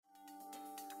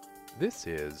This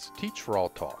is Teach for All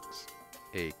Talks,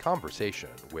 a conversation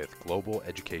with global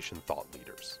education thought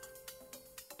leaders.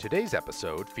 Today's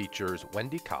episode features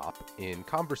Wendy Kopp in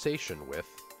conversation with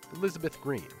Elizabeth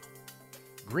Green.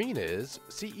 Green is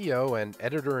CEO and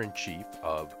editor-in-chief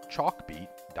of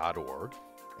Chalkbeat.org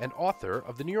and author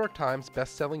of the New York Times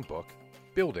best-selling book,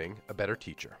 Building a Better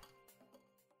Teacher.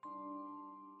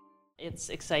 It's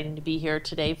exciting to be here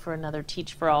today for another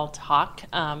Teach for All talk.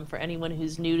 For anyone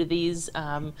who's new to these,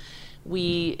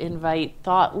 we invite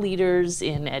thought leaders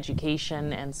in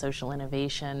education and social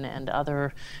innovation and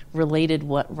other related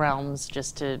realms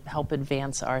just to help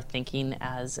advance our thinking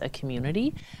as a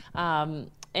community.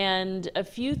 And a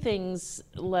few things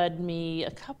led me,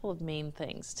 a couple of main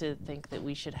things, to think that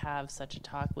we should have such a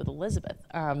talk with Elizabeth.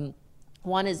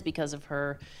 One is because of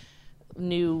her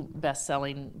new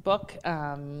best-selling book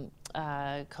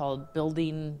called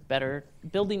Building a Better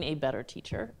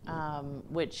Teacher,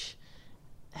 which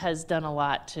has done a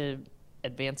lot to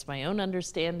advance my own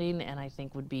understanding, and I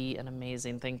think would be an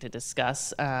amazing thing to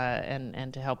discuss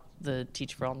and to help the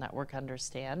Teach for All network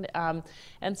understand.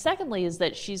 And secondly is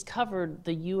that she's covered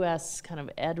the U.S. kind of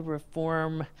ed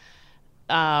reform,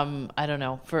 I don't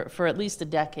know, for at least a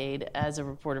decade as a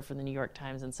reporter for the New York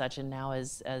Times and such, and now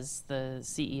as the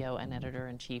CEO and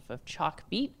editor-in-chief of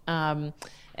Chalkbeat.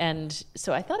 And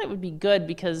so I thought it would be good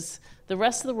because the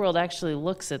rest of the world actually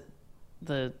looks at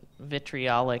the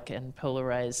vitriolic and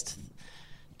polarized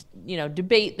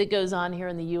debate that goes on here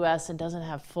in the U.S. and doesn't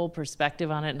have full perspective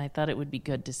on it, and I thought it would be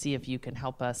good to see if you can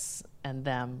help us and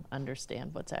them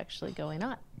understand what's actually going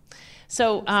on.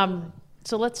 So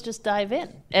let's just dive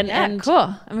in. And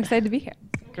cool. I'm excited to be here.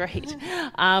 Great.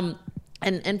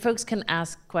 And folks can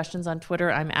ask questions on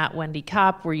Twitter. I'm at Wendy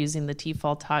Kopp. We're using the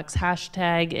TFAL Talks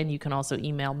hashtag, and you can also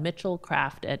email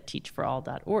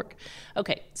mitchellcraft@teachforall.org.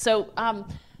 Okay, so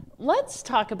let's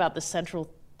talk about the central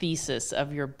thesis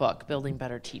of your book, Building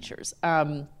Better Teachers.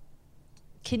 Can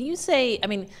you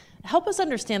help us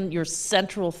understand your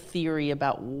central theory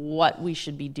about what we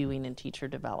should be doing in teacher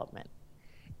development?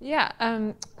 Yeah.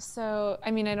 I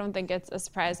don't think it's a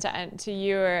surprise to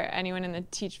you or anyone in the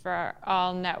Teach for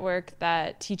All network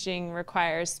that teaching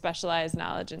requires specialized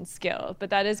knowledge and skill. But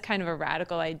that is kind of a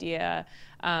radical idea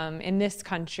in this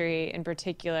country in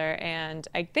particular, and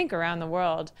I think around the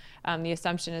world. The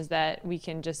assumption is that we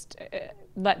can just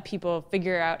let people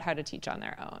figure out how to teach on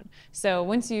their own. So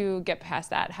once you get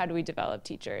past that, how do we develop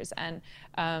teachers? And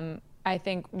I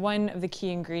think one of the key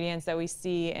ingredients that we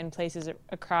see in places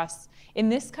in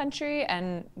this country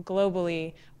and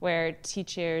globally where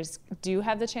teachers do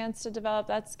have the chance to develop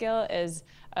that skill is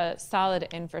a solid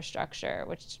infrastructure,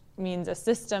 which means a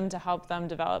system to help them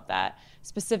develop that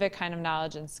specific kind of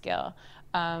knowledge and skill.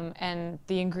 And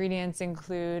the ingredients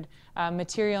include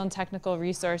material and technical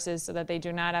resources so that they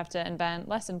do not have to invent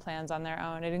lesson plans on their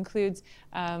own. It includes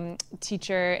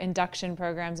teacher induction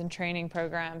programs and training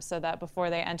programs so that before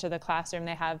they enter the classroom,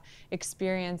 they have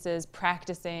experiences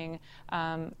practicing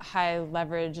high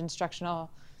leverage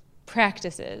instructional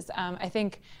practices. I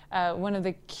think one of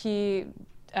the key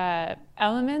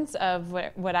elements of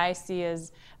what I see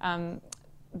as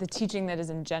the teaching that is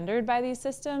engendered by these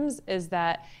systems is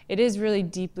that it is really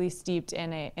deeply steeped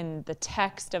in the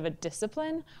text of a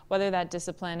discipline, whether that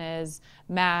discipline is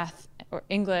math or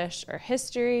English or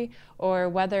history, or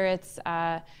whether it's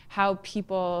how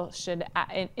people should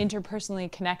interpersonally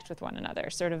connect with one another,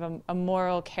 sort of a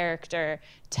moral character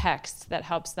text that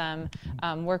helps them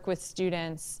work with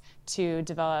students to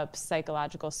develop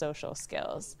psychological social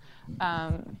skills.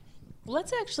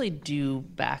 Let's actually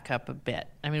back up a bit.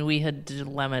 We had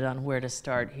dilemmaed on where to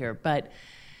start here, but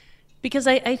because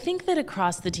I think that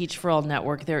across the Teach for All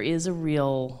network, there is a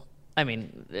real,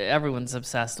 everyone's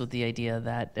obsessed with the idea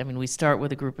that, we start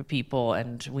with a group of people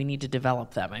and we need to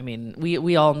develop them.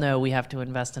 We all know we have to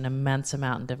invest an immense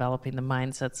amount in developing the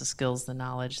mindsets, the skills, the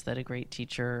knowledge that a great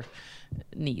teacher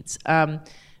needs.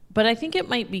 But I think it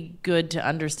might be good to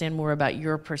understand more about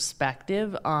your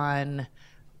perspective on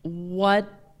what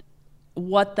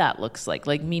that looks like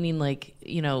meaning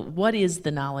what is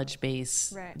the knowledge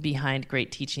base behind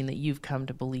great teaching that you've come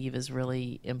to believe is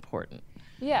really important?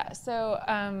 Yeah, so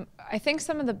I think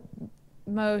some of the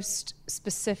most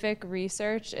specific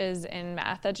research is in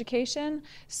math education.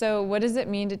 So what does it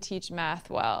mean to teach math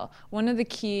well? One of the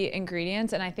key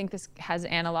ingredients, and I think this has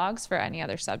analogs for any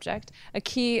other subject, a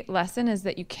key lesson is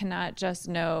that you cannot just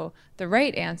know the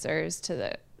right answers to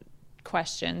the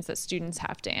questions that students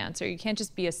have to answer. You can't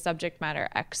just be a subject matter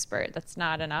expert. That's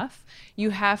not enough. You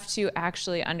have to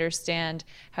actually understand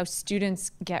how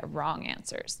students get wrong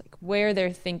answers, where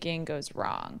their thinking goes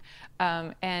wrong.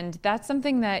 And that's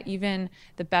something that even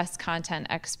the best content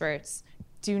experts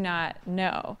do not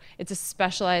know. It's a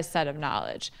specialized set of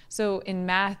knowledge. So in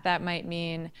math, that might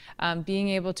mean being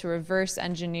able to reverse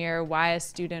engineer why a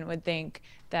student would think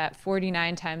that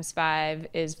 49 times 5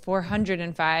 is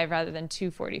 405 rather than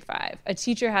 245. A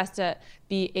teacher has to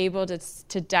be able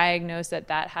to diagnose that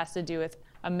has to do with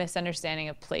a misunderstanding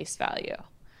of place value.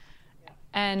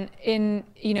 And in,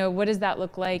 what does that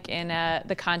look like in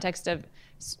the context of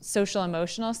social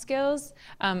emotional skills?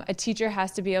 A teacher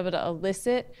has to be able to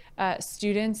elicit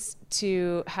students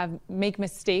to make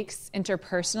mistakes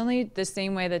interpersonally the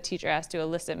same way the teacher has to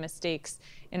elicit mistakes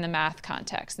in the math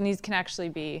context. And these can actually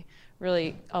be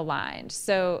really aligned.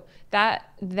 So that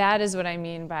is what I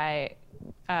mean by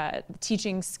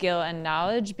teaching skill and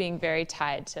knowledge being very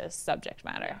tied to subject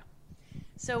matter.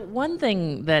 So one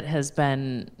thing that has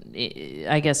been,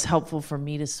 I guess, helpful for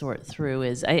me to sort through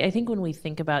is I think when we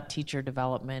think about teacher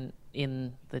development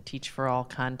in the Teach for All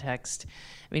context,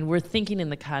 I mean, we're thinking in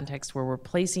the context where we're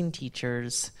placing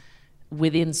teachers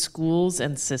within schools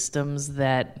and systems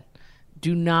that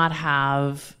do not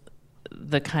have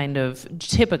the kind of,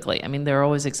 typically, I mean, there are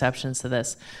always exceptions to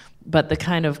this, but the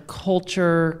kind of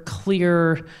culture,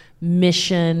 clear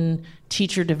mission,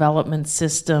 teacher development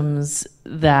systems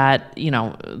that,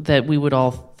 that we would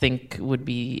all think would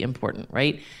be important,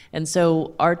 right? And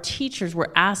so our teachers,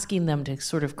 we're asking them to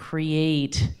sort of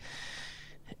create,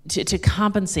 to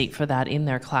compensate for that in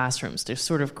their classrooms, to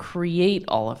sort of create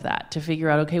all of that, to figure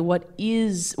out, okay, what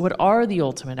are the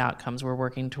ultimate outcomes we're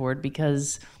working toward,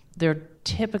 because they're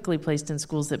typically placed in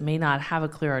schools that may not have a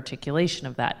clear articulation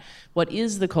of that. What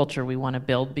is the culture we want to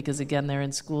build? Because again, they're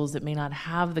in schools that may not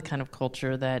have the kind of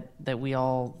culture that we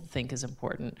all think is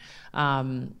important.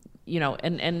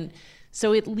 And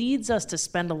so it leads us to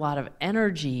spend a lot of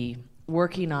energy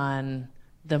working on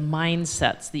the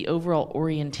mindsets, the overall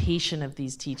orientation of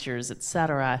these teachers, et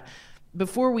cetera,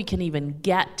 before we can even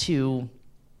get to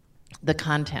the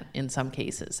content in some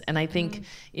cases. And I think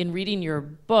in reading your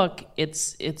book,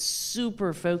 it's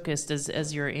super focused,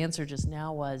 as your answer just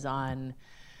now was, on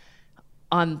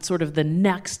sort of the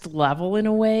next level in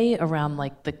a way around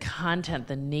like the content,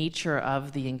 the nature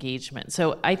of the engagement.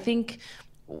 So I think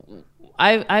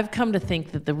I've come to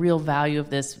think that the real value of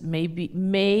this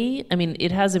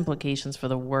it has implications for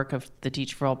the work of the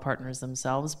Teach for All partners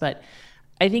themselves, but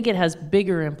I think it has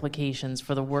bigger implications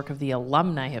for the work of the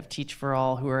alumni of Teach for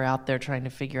All who are out there trying to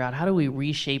figure out how do we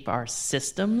reshape our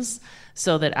systems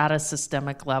so that at a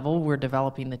systemic level we're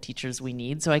developing the teachers we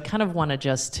need. So I kind of want to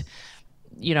just,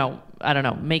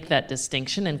 make that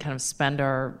distinction and kind of spend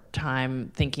our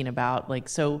time thinking about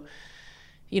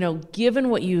given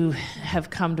what you have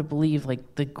come to believe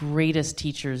like the greatest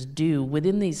teachers do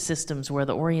within these systems where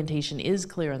the orientation is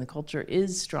clear and the culture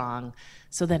is strong,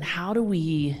 so then how do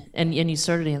we, and you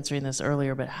started answering this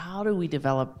earlier, but how do we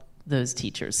develop those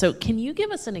teachers? So can you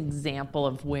give us an example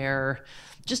of where,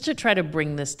 just to try to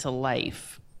bring this to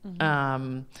life,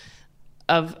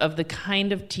 of the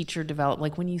kind of teacher development,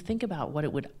 like when you think about what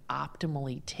it would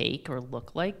optimally take or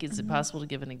look like, is it possible to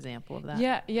give an example of that?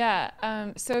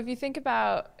 Yeah. So if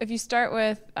you start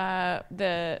with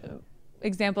the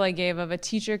example I gave of a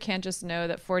teacher can't just know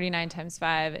that 49 times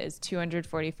 5 is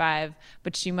 245,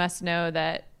 but she must know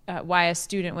that why a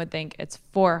student would think it's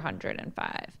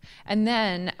 405. And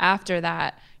then after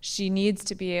that, she needs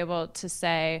to be able to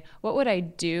say, what would I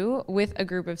do with a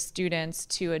group of students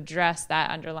to address that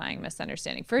underlying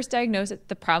misunderstanding? First, diagnose it.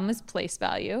 The problem is place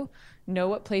value. Know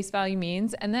what place value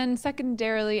means. And then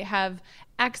secondarily, have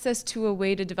access to a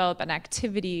way to develop an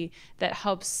activity that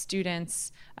helps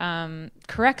students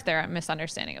correct their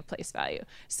misunderstanding of place value.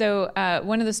 So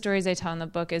one of the stories I tell in the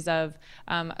book is of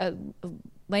a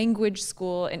language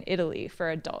school in Italy for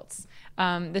adults.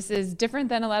 This is different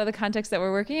than a lot of the contexts that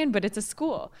we're working in, but it's a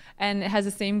school and it has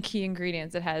the same key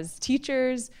ingredients. It has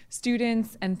teachers,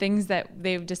 students, and things that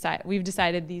we've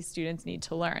decided these students need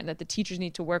to learn, that the teachers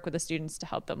need to work with the students to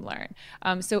help them learn.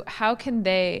 So how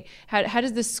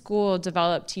does the school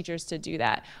develop teachers to do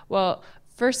that? Well,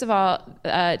 first of all,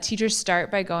 teachers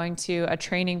start by going to a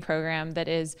training program that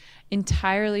is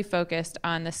entirely focused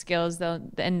on the skills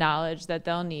and knowledge that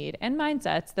they'll need and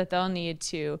mindsets that they'll need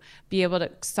to be able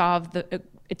to solve the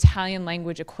Italian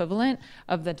language equivalent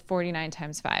of the 49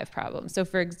 times 5 problem. So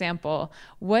for example,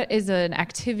 what is an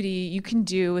activity you can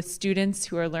do with students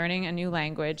who are learning a new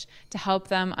language to help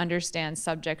them understand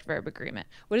subject-verb agreement?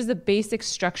 What does the basic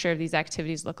structure of these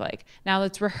activities look like? Now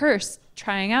let's rehearse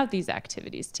trying out these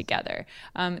activities together.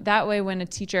 That way, when a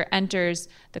teacher enters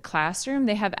the classroom,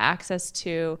 they have access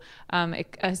to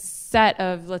a set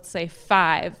of, let's say,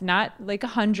 5, not like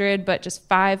 100, but just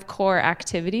 5 core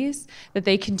activities that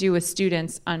they can do with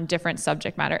students on different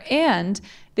subject matter. And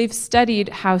they've studied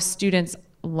how students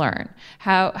learn,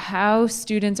 how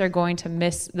students are going to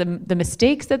miss the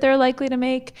mistakes that they're likely to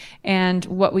make, and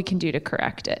what we can do to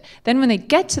correct it. Then when they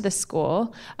get to the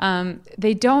school,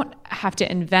 they don't have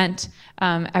to invent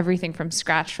everything from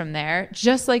scratch from there.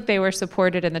 Just like they were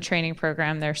supported in the training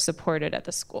program, they're supported at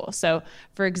the school. So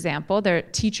for example, their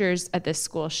teachers at this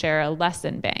school share a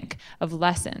lesson bank of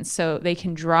lessons, so they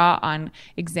can draw on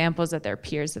examples that their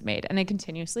peers have made, and they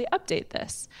continuously update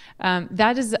this.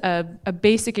 That is a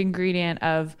basic ingredient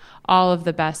of all of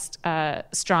the best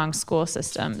strong school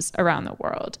systems around the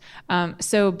world.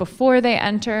 So before they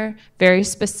enter, very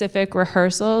specific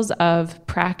rehearsals of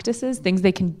practices, things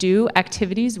they can do,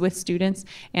 activities with students,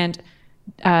 and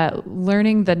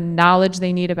learning the knowledge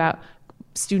they need about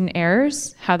student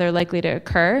errors, how they're likely to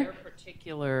occur. Their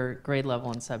particular grade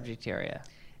level and subject area.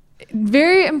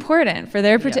 Very important for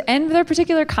their and their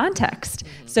particular context.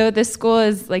 Mm-hmm. So this school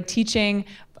is like teaching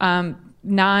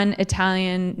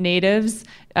non-Italian natives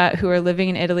who are living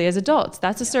in Italy as adults.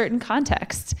 That's a certain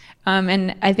context.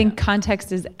 And I think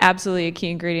context is absolutely a key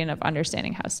ingredient of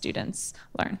understanding how students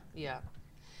learn. Yeah.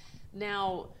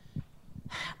 Now,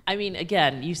 I mean,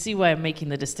 again, you see why I'm making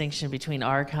the distinction between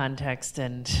our context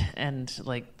and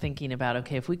like thinking about,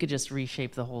 okay, if we could just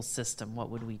reshape the whole system, what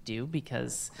would we do?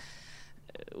 Because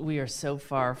we are so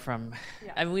far from,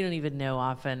 I mean, we don't even know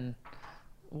often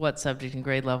what subject and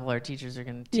grade level our teachers are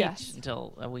going to teach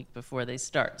until a week before they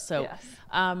start. So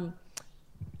I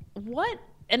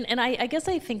guess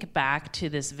I think back to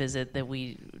this visit that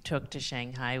we took to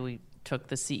Shanghai. We took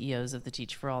the CEOs of the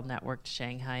Teach for All network to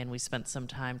Shanghai, and we spent some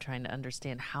time trying to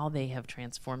understand how they have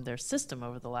transformed their system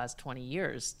over the last 20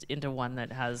 years into one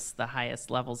that has the highest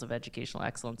levels of educational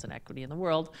excellence and equity in the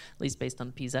world, at least based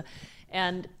on PISA.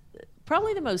 And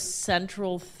probably the most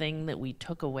central thing that we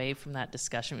took away from that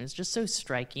discussion, it was just so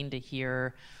striking to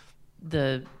hear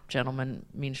the gentleman,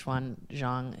 Mingxuan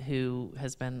Zhang, who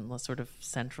has been sort of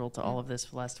central to all of this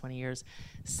for the last 20 years,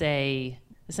 say,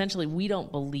 essentially, we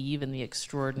don't believe in the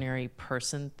extraordinary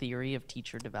person theory of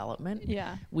teacher development.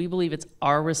 Yeah. We believe it's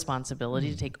our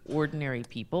responsibility to take ordinary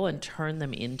people and turn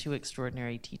them into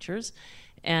extraordinary teachers.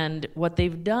 And what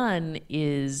they've done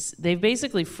is they've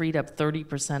basically freed up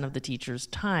 30% of the teacher's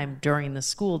time during the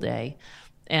school day.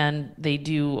 And they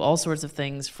do all sorts of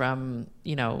things from,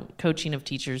 coaching of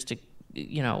teachers to,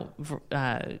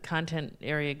 content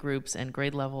area groups and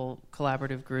grade level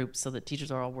collaborative groups so that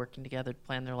teachers are all working together to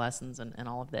plan their lessons and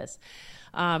all of this.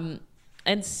 And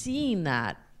seeing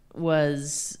that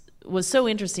was so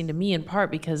interesting to me, in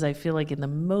part because I feel like in the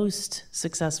most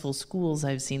successful schools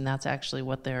I've seen, that's actually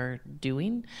what they're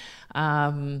doing.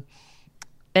 And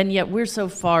yet we're so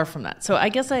far from that. So I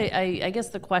guess I guess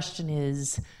the question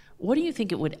is, what do you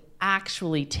think it would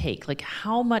actually take? Like,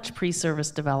 how much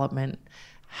pre-service development,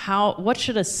 what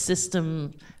should a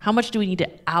system, how much do we need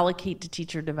to allocate to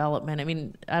teacher development? I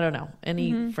mean, I don't know,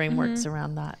 any frameworks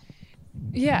around that?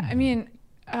 Yeah, I mean,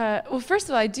 well, first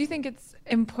of all, I do think it's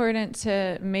important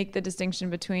to make the distinction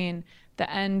between the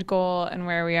end goal and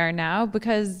where we are now,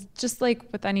 because just like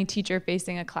with any teacher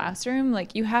facing a classroom,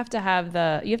 like you have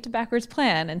to backwards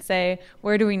plan and say,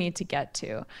 where do we need to get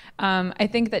to? I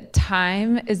think that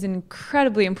time is an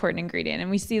incredibly important ingredient.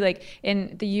 And we see, like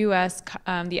in the US,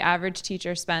 the average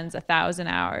teacher spends 1,000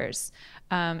 hours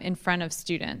in front of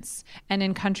students. And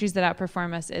in countries that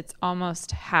outperform us, it's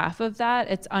almost half of that.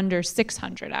 It's under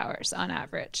 600 hours on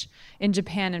average in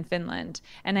Japan and Finland.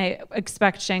 And I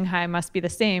expect Shanghai must be the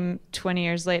same 20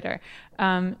 years later.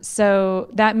 So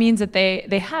that means that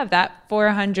they have that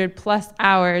 400 plus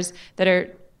hours that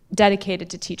are dedicated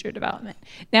to teacher development.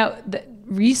 Now,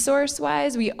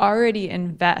 resource-wise, we already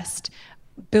invest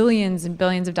billions and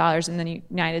billions of dollars in the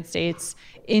United States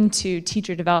into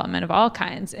teacher development of all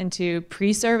kinds, into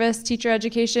pre-service teacher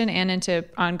education and into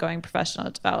ongoing professional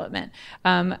development.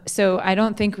 So I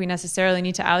don't think we necessarily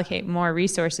need to allocate more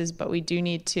resources, but we do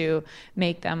need to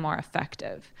make them more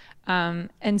effective.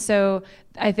 And so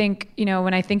I think,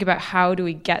 when I think about how do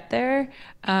we get there,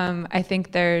 I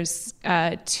think there's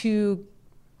two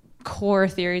core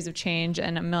theories of change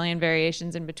and a million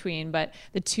variations in between. But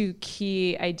the two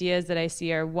key ideas that I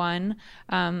see are, one,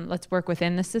 let's work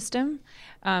within the system,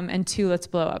 and two, let's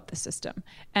blow up the system.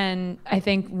 And I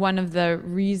think one of the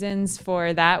reasons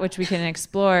for that, which we can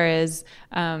explore, is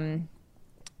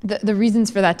the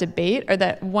reasons for that debate are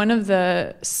that one of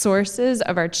the sources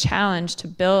of our challenge to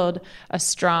build a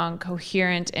strong,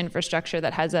 coherent infrastructure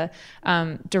that has a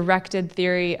directed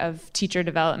theory of teacher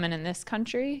development in this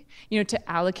country,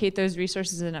 to allocate those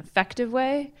resources in an effective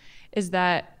way, is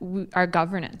that our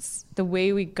governance, the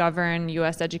way we govern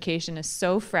U.S. education, is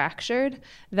so fractured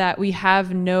that we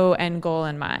have no end goal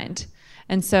in mind.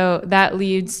 And so that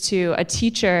leads to a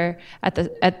teacher at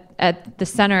the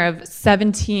center of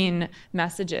 17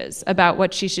 messages about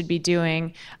what she should be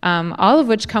doing, all of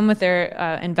which come with their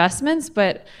investments,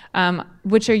 but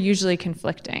which are usually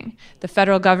conflicting. The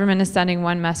federal government is sending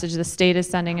one message, the state is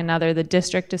sending another, the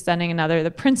district is sending another,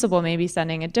 the principal may be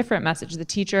sending a different message, the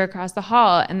teacher across the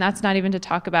hall, and that's not even to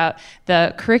talk about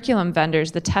the curriculum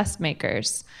vendors, the test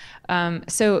makers.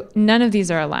 So none of these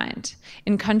are aligned.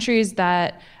 In countries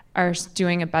that are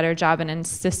doing a better job, and in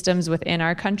systems within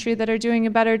our country that are doing a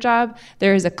better job,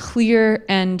 there is a clear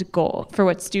end goal for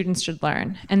what students should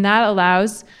learn. And that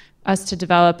allows us to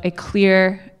develop a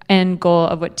clear end goal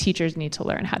of what teachers need to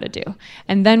learn how to do.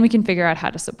 And then we can figure out how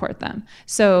to support them.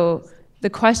 So the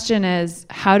question is,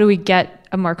 how do we get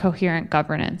a more coherent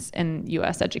governance in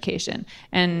US education?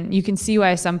 And you can see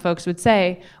why some folks would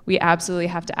say we absolutely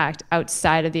have to act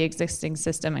outside of the existing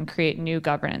system and create new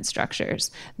governance structures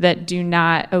that do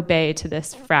not obey to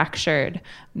this fractured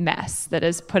mess that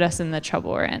has put us in the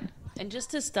trouble we're in. And just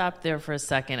to stop there for a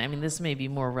second, I mean, this may be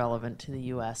more relevant to the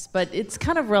US, but it's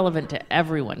kind of relevant to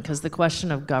everyone because the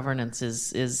question of governance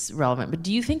is relevant. But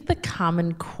do you think the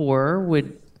Common Core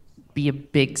would be a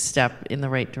big step in the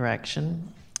right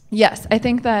direction? Yes, I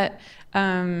think that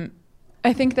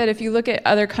if you look at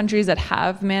other countries that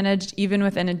have managed, even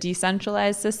within a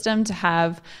decentralized system, to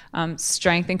have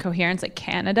strength and coherence, like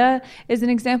Canada is an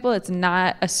example. It's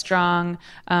not a strong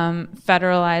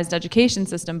federalized education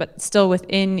system, but still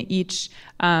within each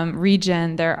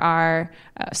region there are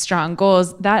strong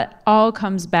goals. That all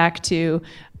comes back to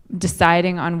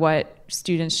deciding on what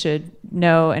students should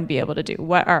know and be able to do.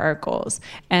 What are our goals?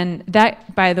 And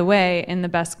that, by the way, in the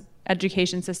best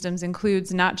education systems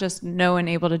includes not just know and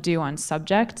able to do on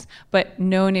subjects, but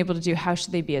know and able to do how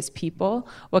should they be as people,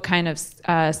 what kind of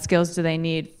skills do they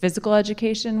need physical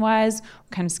education-wise,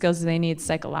 what kind of skills do they need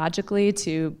psychologically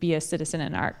to be a citizen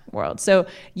in our world. So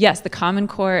yes, the Common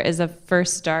Core is a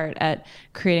first start at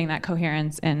creating that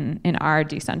coherence in our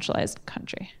decentralized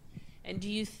country. And do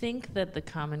you think that the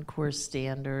Common Core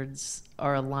standards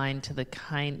are aligned to the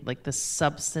the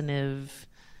substantive,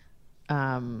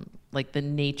 like the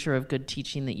nature of good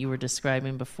teaching that you were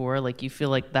describing before? Like you feel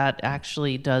like that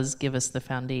actually does give us the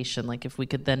foundation? Like if we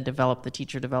could then develop the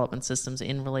teacher development systems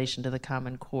in relation to the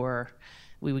Common Core,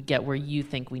 we would get where you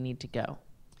think we need to go?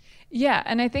 Yeah,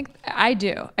 and I think I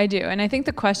do. And I think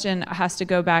the question has to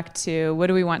go back to, what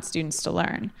do we want students to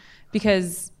learn?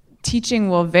 Because teaching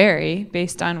will vary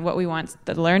based on what we want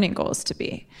the learning goals to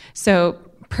be. So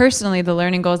personally, the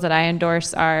learning goals that I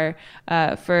endorse are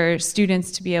for students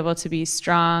to be able to be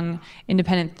strong,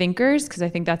 independent thinkers, because I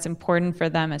think that's important for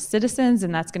them as citizens,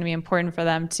 and that's going to be important for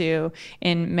them to,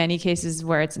 in many cases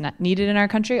where it's not needed in our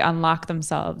country, unlock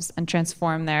themselves and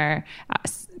transform their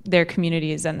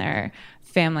communities and their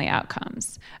family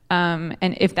outcomes. And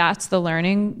if that's the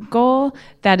learning goal,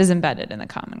 that is embedded in the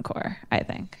Common Core, I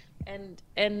think.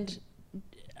 And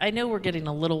I know we're getting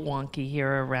a little wonky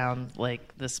here around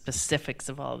like the specifics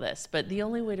of all this, but the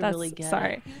only way to really get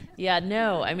it. Yeah,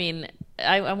 no, I mean,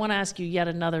 I want to ask you yet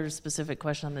another specific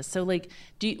question on this. So like,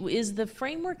 is the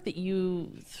framework that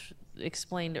you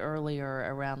explained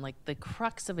earlier around like the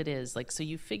crux of it is like, so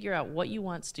you figure out what you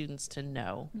want students to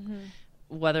know,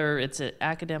 whether it's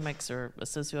academics or a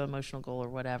socio-emotional goal or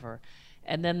whatever.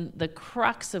 And then the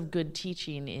crux of good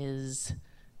teaching is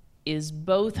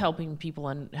both helping people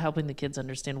and helping the kids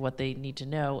understand what they need to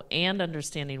know and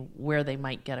understanding where they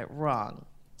might get it wrong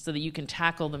so that you can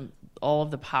tackle all of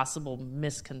the possible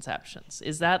misconceptions.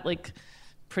 Is that like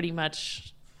pretty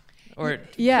much, or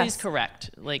yes. Please correct.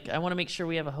 Like I want to make sure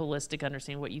we have a holistic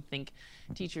understanding of what you think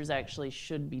teachers actually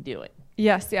should be doing.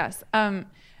 Yes.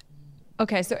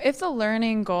 Okay, so if the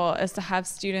learning goal is to have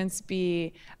students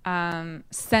be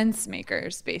sense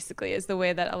makers, basically, is the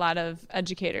way that a lot of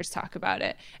educators talk about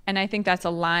it. And I think that's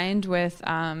aligned with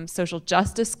social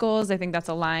justice goals. I think that's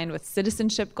aligned with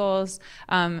citizenship goals.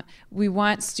 We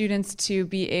want students to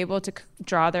be able to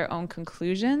draw their own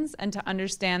conclusions and to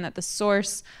understand that the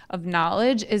source of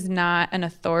knowledge is not an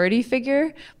authority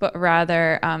figure, but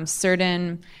rather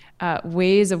certain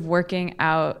ways of working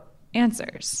out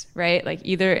answers, right? Like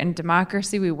either in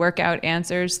democracy, we work out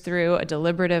answers through a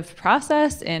deliberative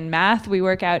process. In math, we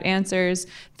work out answers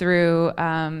through,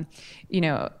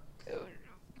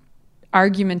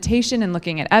 argumentation and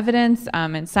looking at evidence.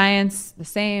 In science, the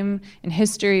same. In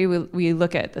history, we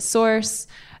look at the source.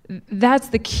 That's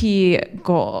the key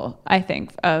goal, I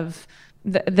think, of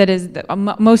that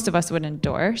most of us would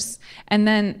endorse. And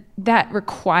then that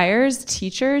requires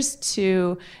teachers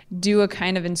to do a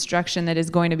kind of instruction that is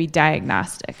going to be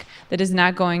diagnostic, that is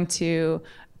not going to,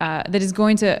 that is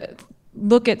going to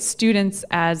look at students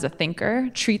as a thinker,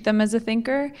 treat them as a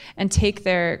thinker, and take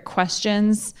their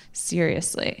questions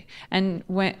seriously. And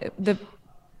when the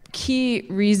key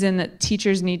reason that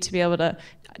teachers need to be able to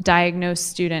diagnose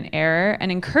student error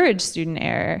and encourage student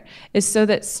error is so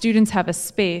that students have a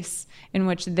space in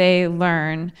which they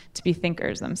learn to be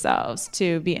thinkers themselves,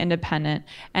 to be independent.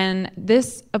 And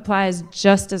this applies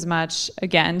just as much,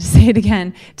 again, to say it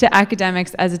again, to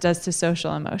academics as it does to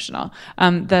social emotional.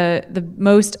 The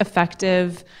most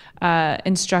effective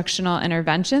instructional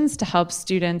interventions to help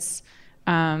students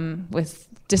with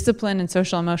discipline and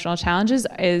social emotional challenges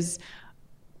is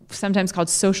sometimes called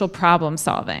social problem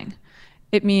solving.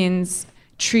 It means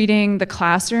treating the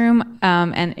classroom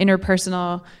and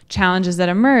interpersonal challenges that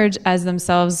emerge as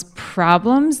themselves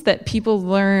problems that people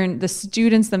learn, the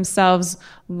students themselves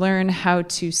learn how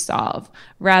to solve,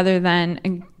 rather than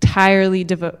entirely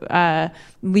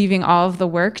leaving all of the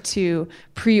work to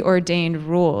preordained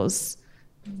rules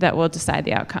that will decide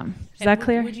the outcome. Is that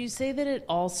clear? Would you say that it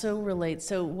also relates,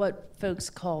 so what folks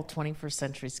call 21st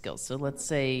century skills, so let's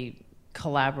say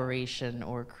collaboration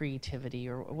or creativity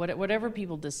or whatever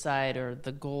people decide are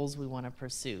the goals we want to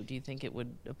pursue, do you think it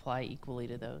would apply equally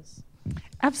to those?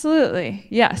 Absolutely,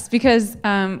 yes, because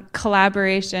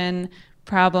collaboration,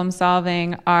 problem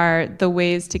solving are the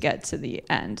ways to get to the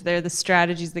end. They're the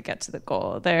strategies that get to the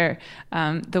goal. They're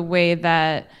the way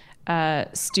that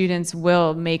students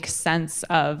will make sense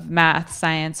of math,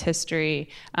 science, history,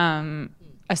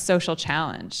 a social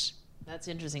challenge. That's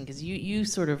interesting, because you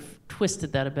sort of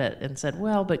twisted that a bit and said,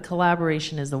 well, but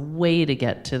collaboration is a way to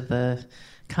get to the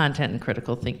content and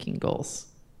critical thinking goals.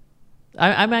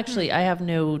 I'm actually, I have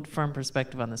no firm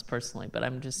perspective on this personally, but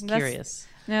I'm just curious.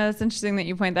 No, that's interesting that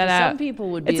you point that out. Some people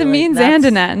would be It's a means and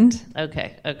an end.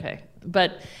 Okay.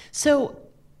 But so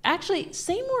actually,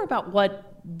 say more about what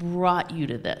brought you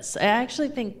to this. I actually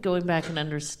think going back and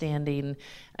understanding,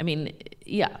 I mean,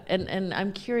 yeah, and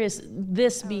I'm curious,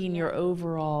 this being your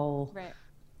overall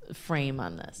frame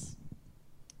on this.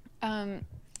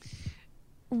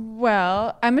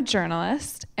 Well, I'm a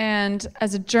journalist, and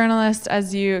as a journalist,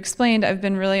 as you explained, I've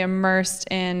been really immersed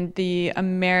in the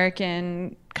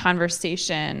American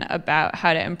conversation about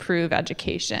how to improve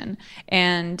education.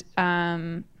 And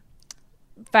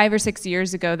 5 or 6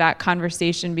 years ago, that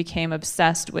conversation became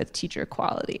obsessed with teacher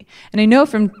quality. And I know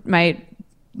from my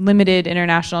limited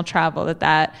international travel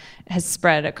that has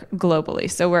spread globally.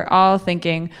 So we're all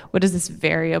thinking, what does this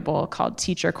variable called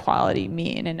teacher quality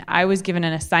mean? And I was given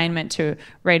an assignment to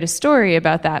write a story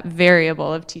about that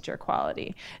variable of teacher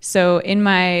quality. So in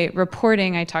my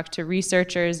reporting, I talked to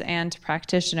researchers and to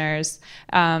practitioners,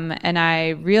 and I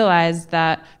realized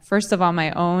that, first of all,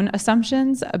 my own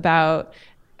assumptions about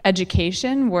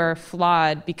education were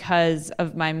flawed because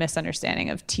of my misunderstanding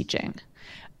of teaching.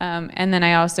 And then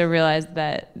I also realized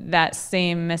that that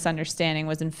same misunderstanding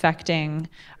was infecting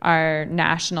our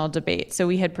national debate. So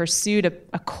we had pursued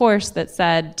a course that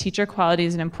said teacher quality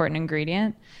is an important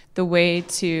ingredient. The way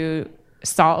to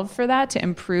solve for that, to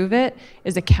improve it,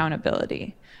 is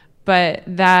accountability. But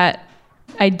that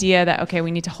idea that, okay,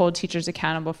 we need to hold teachers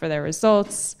accountable for their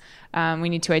results, we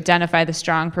need to identify the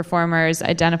strong performers,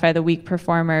 identify the weak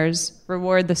performers,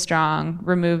 reward the strong,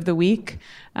 remove the weak.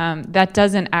 That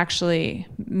doesn't actually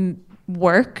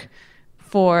work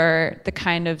for the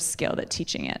kind of skill that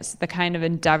teaching is, the kind of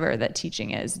endeavor that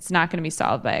teaching is. It's not going to be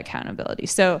solved by accountability.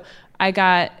 So I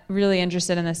got really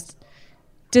interested in this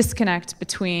disconnect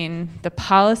between the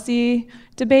policy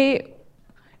debate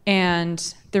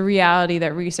and the reality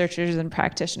that researchers and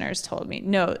practitioners told me.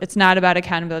 No, it's not about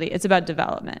accountability, it's about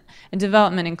development. And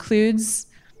development includes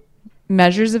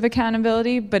measures of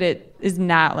accountability, but it is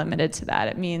not limited to that.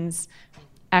 It means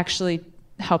actually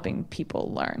helping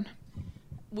people learn.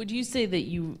 Would you say that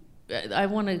I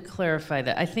want to clarify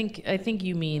that. I think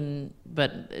you mean,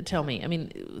 but tell me, I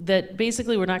mean, that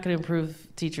basically we're not going to improve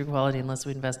teacher quality unless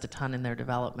we invest a ton in their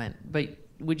development. But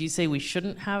would you say we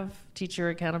shouldn't have teacher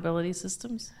accountability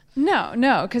systems? No,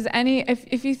 because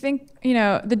if you think,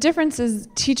 the difference is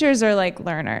teachers are like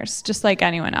learners, just like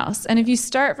anyone else. And if you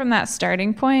start from that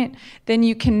starting point, then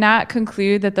you cannot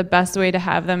conclude that the best way to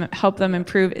help them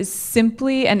improve is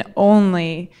simply and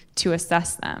only to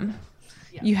assess them.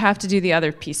 Yeah. You have to do the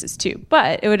other pieces too.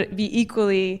 But it would be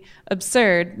equally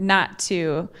absurd not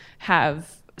to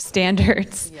have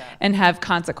standards and have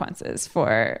consequences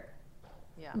for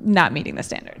not meeting the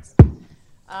standards.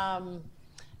 I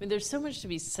mean, there's so much to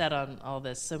be said on all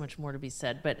this, so much more to be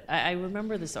said. But I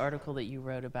remember this article that you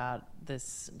wrote about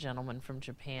this gentleman from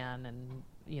Japan and,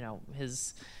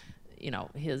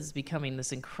 his becoming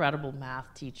this incredible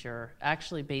math teacher,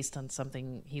 actually based on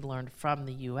something he learned from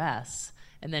the U.S.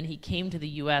 And then he came to the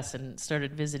U.S. and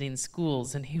started visiting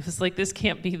schools, and he was like, this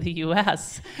can't be the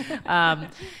U.S.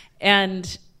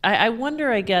 And I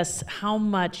wonder, I guess, how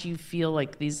much you feel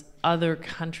like these other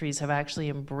countries have actually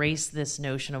embraced this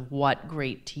notion of what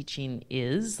great teaching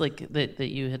is, like that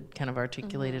you had kind of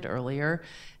articulated earlier,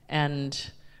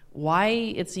 and why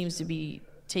it seems to be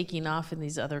taking off in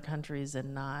these other countries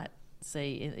and not,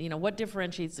 say, what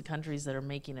differentiates the countries that are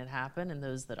making it happen and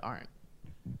those that aren't?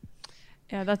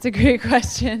 Yeah, that's a great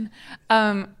question.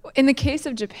 In the case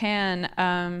of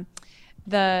Japan,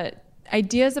 the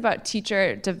ideas about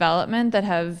teacher development that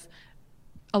have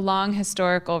a long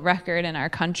historical record in our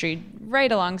country,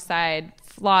 right alongside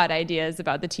flawed ideas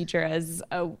about the teacher as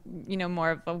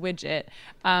more of a widget,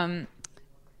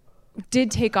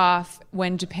 did take off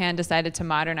when Japan decided to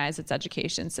modernize its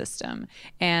education system.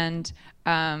 And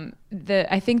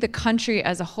I think the country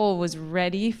as a whole was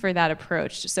ready for that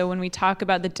approach. So when we talk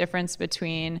about the difference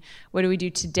between what do we do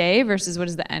today versus what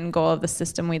is the end goal of the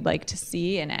system we'd like to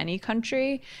see in any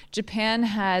country, Japan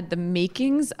had the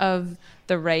makings of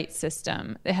the right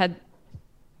system. It had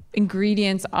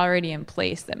ingredients already in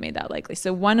place that made that likely.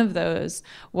 So one of those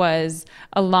was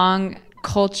a long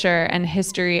culture and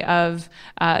history of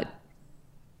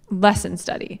lesson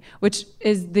study, which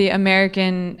is the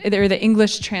American or the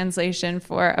English translation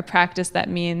for a practice that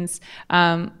means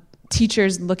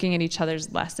teachers looking at each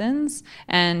other's lessons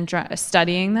and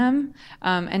studying them,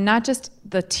 and not just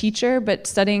the teacher, but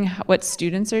studying what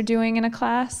students are doing in a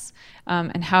class.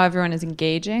 And how everyone is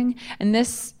engaging. And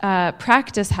this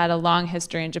practice had a long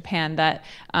history in Japan that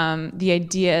the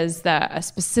ideas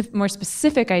that more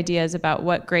specific ideas about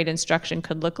what great instruction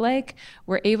could look like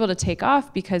were able to take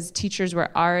off because teachers were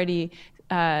already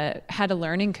had a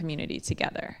learning community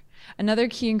together. Another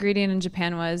key ingredient in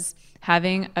Japan was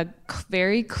having a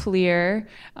very clear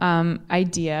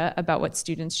idea about what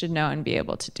students should know and be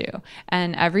able to do.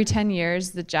 And every 10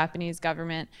 years, the Japanese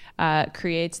government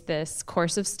creates this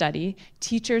course of study.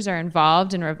 Teachers are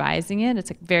involved in revising it. It's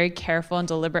a very careful and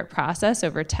deliberate process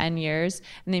over 10 years,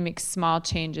 and they make small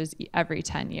changes every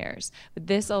 10 years. But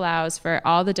this allows for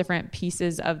all the different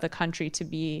pieces of the country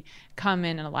to come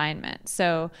in alignment.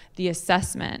 So the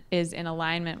assessment is in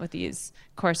alignment with these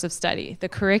course of study. The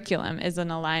curriculum is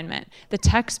in alignment. The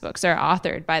textbooks are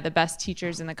authored by the best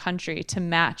teachers in the country to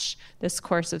match this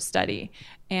course of study.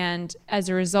 And as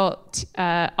a result,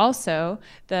 also,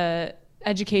 the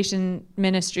education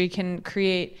ministry can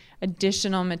create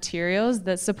additional materials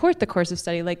that support the course of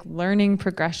study, like learning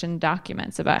progression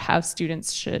documents about how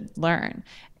students should learn.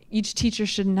 Each teacher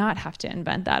should not have to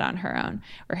invent that on her own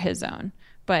or his own.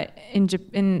 But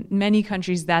in many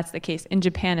countries, that's the case. In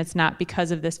Japan, it's not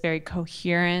because of this very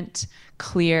coherent,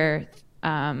 clear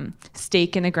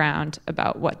stake in the ground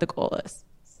about what the goal is.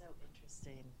 So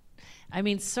interesting. I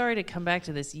mean, sorry to come back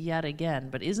to this yet again,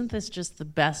 but isn't this just the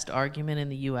best argument in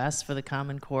the U.S. for the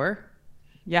Common Core?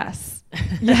 Yes.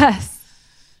 Yes.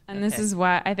 And This is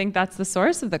why I think that's the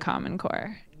source of the Common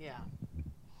Core. Yeah.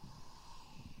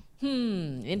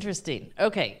 Interesting.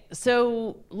 Okay,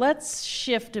 so let's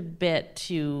shift a bit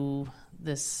to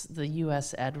the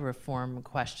U.S. ed reform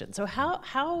question. So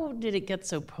how did it get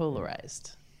so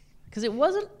polarized? Because it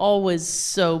wasn't always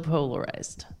so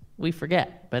polarized. We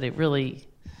forget, but it really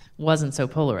wasn't so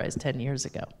polarized 10 years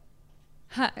ago.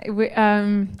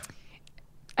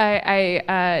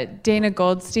 Dana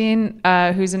Goldstein,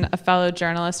 who's a fellow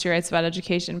journalist who writes about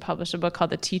education, published a book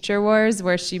called The Teacher Wars,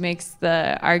 where she makes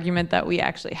the argument that we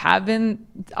actually have been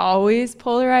always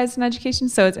polarized in education.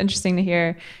 So it's interesting to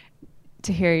hear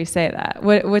you say that.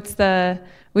 What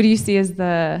do you see as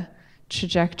the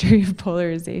trajectory of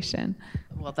polarization?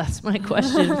 Well, that's my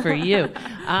question for you.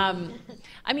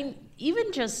 I mean,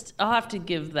 even just, I'll have to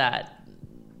give that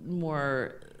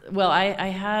more. Well,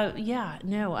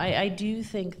 I do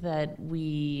think that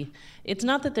it's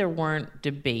not that there weren't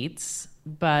debates,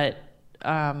 but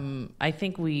I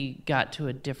think we got to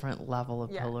a different level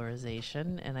of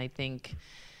polarization. And I think,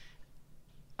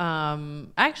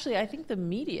 actually, I think the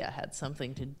media had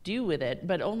something to do with it,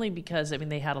 but only because, I mean,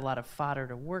 they had a lot of fodder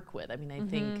to work with. I mean, I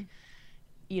think,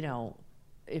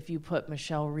 if you put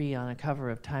Michelle Rhee on a cover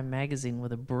of Time magazine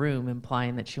with a broom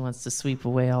implying that she wants to sweep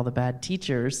away all the bad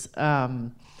teachers,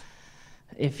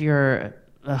 if you're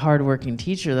a hardworking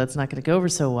teacher, that's not going to go over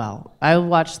so well. I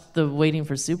watched the Waiting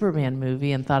for Superman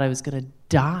movie and thought I was going to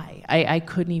die. I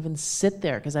couldn't even sit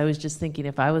there because I was just thinking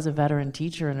if I was a veteran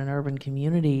teacher in an urban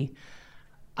community,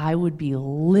 I would be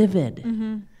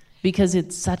livid because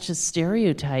it's such a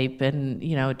stereotype and,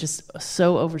 it just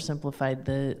so oversimplified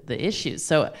the issues.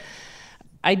 So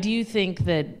I do think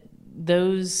that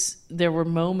there were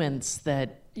moments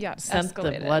that sent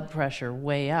escalated. the blood pressure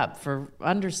way up for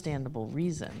understandable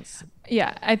reasons.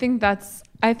 Yeah, I think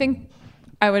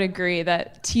I would agree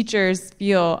that teachers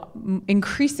feel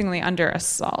increasingly under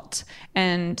assault,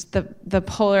 and the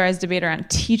polarized debate around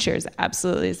teachers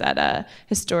absolutely is at a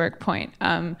historic point.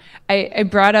 I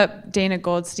brought up Dana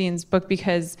Goldstein's book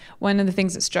because one of the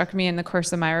things that struck me in the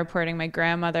course of my reporting, my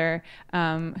grandmother,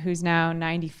 who's now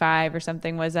 95 or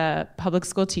something, was a public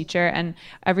school teacher, and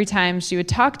every time she would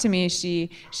talk to me, she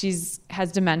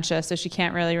has dementia, so she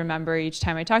can't really remember. Each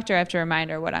time I talk to her, I have to remind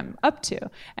her what I'm up to.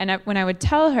 And when I would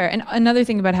tell her, and another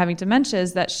thing about having dementia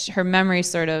is that her memory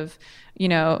sort of,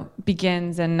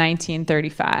 begins in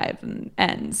 1935 and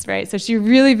ends, right? So she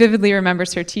really vividly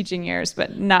remembers her teaching years,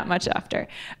 but not much after.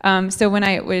 So when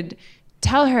I would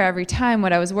tell her every time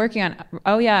what I was working on,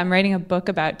 oh yeah, I'm writing a book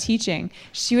about teaching,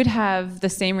 she would have the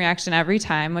same reaction every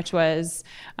time, which was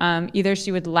either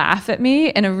she would laugh at me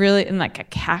in like a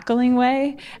cackling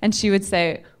way, and she would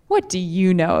say, "What do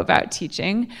you know about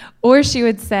teaching?" Or she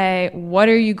would say, "What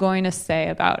are you going to say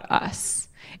about us?"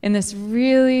 in this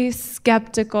really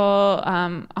skeptical,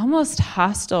 almost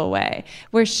hostile way,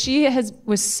 where she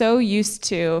was so used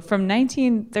to, from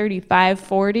 1935,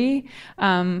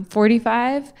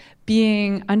 45,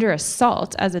 being under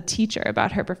assault as a teacher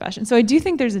about her profession. So I do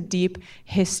think there's a deep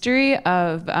history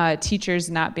of teachers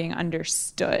not being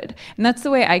understood. And that's the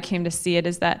way I came to see it,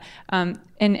 is that, and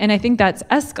I think that's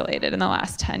escalated in the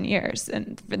last 10 years.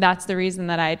 And that's the reason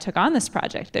that I took on this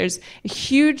project. There's a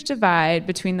huge divide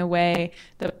between the way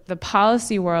the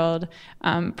policy world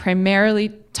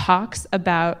primarily talks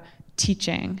about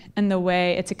teaching and the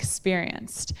way it's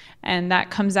experienced. And that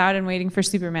comes out in Waiting for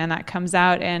Superman. That comes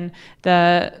out in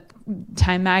the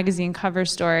Time magazine cover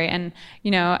story. And,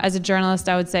 as a journalist,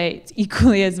 I would say it's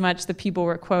equally as much the people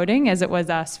we're quoting as it was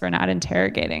us for not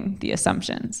interrogating the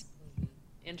assumptions.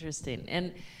 Interesting.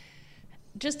 And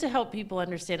just to help people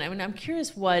understand, I'm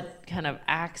curious what kind of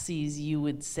axes you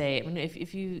would say.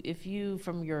 If you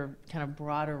from your kind of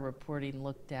broader reporting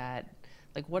looked at,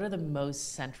 like, what are the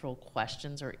most central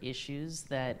questions or issues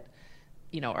that,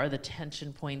 are the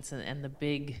tension points and the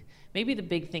big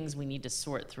things we need to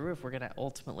sort through if we're going to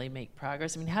ultimately make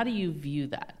progress? How do you view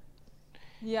that?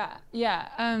 Yeah.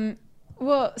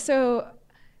 Well, so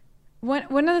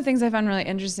one of the things I found really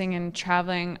interesting in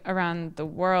traveling around the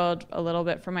world a little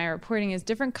bit for my reporting is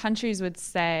different countries would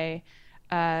say,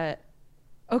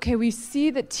 okay, we see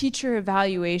that teacher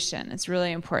evaluation is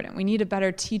really important. We need a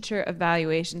better teacher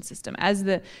evaluation system as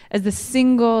the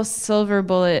single silver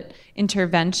bullet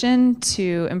intervention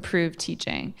to improve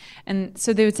teaching. And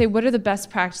so they would say, what are the best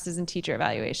practices in teacher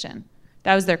evaluation?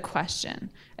 That was their question.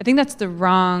 I think that's the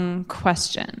wrong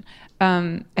question.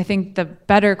 I think the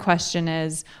better question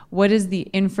is, what is the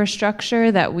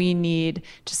infrastructure that we need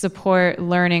to support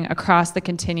learning across the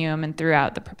continuum and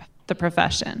throughout the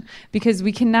profession? Because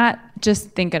we cannot just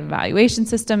think an evaluation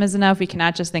system is enough. We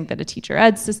cannot just think that a teacher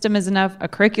ed system is enough, a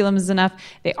curriculum is enough.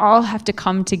 They all have to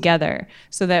come together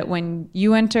so that when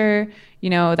you enter,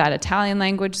 that Italian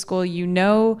language school, you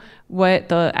know what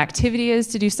the activity is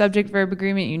to do subject-verb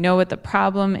agreement, you know what the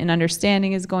problem in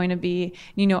understanding is going to be,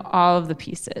 you know all of the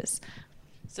pieces.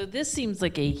 So this seems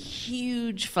like a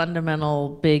huge, fundamental,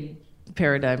 big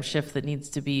paradigm shift that needs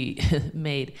to be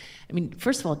made.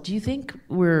 First of all, do you think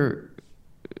we're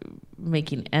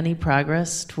making any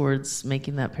progress towards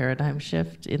making that paradigm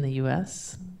shift in the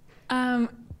U.S.?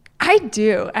 I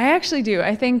do. I actually do.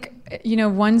 I think,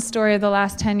 one story of the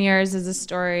last 10 years is a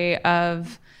story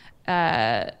of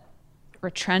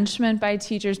retrenchment by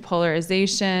teachers,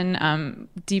 polarization,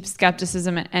 deep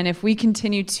skepticism. And if we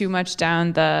continue too much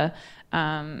down the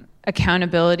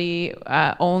accountability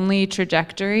only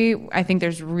trajectory, I think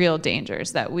there's real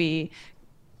dangers that we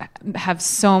have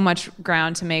so much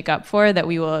ground to make up for that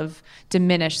we will have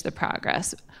diminished the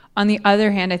progress. On the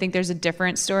other hand, I think there's a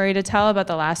different story to tell about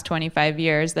the last 25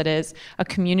 years that is a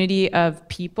community of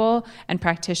people and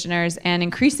practitioners and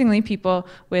increasingly people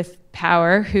with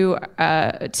power who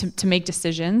to make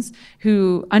decisions,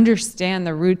 who understand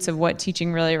the roots of what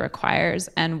teaching really requires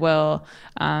and will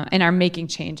and are making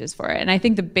changes for it. And I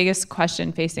think the biggest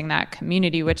question facing that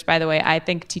community, which, by the way, I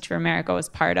think Teach for America was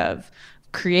part of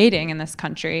creating in this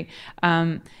country,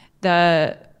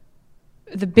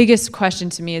 the biggest question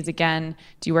to me is, again,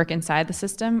 do you work inside the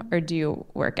system or do you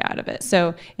work out of it?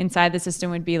 So inside the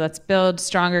system would be, let's build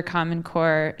stronger Common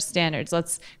Core standards.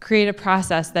 Let's create a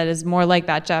process that is more like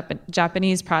that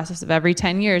Japanese process of every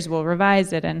 10 years we'll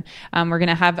revise it, and we're going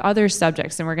to have other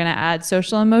subjects, and we're going to add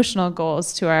social emotional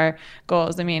goals to our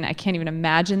goals. I can't even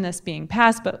imagine this being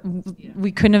passed, but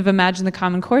we couldn't have imagined the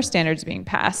Common Core standards being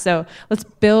passed. So let's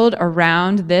build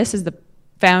around this as the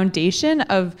foundation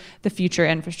of the future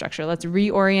infrastructure. Let's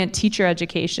reorient teacher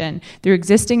education through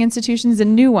existing institutions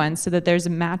and new ones so that there's a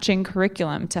matching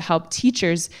curriculum to help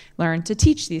teachers learn to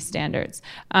teach these standards.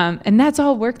 And that's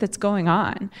all work that's going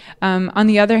on. On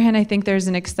the other hand, I think there's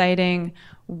an exciting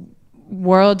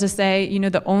world to say, you know,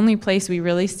 the only place we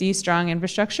really see strong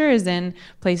infrastructure is in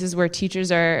places where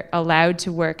teachers are allowed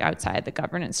to work outside the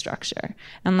governance structure.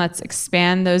 And let's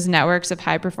expand those networks of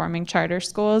high-performing charter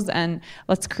schools, and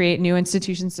let's create new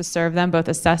institutions to serve them, both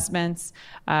assessments,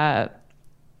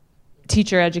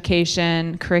 teacher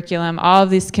education, curriculum, all of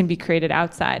these can be created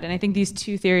outside. And I think these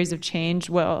two theories of change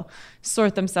will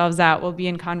sort themselves out, will be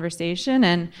in conversation,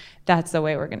 and that's the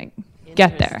way we're going to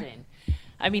get there.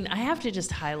 I mean, I have to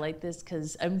just highlight this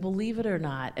because, believe it or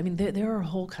not, I mean, there are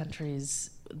whole countries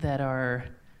that are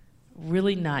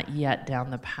really not yet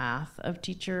down the path of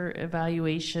teacher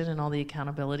evaluation and all the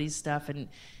accountability stuff. And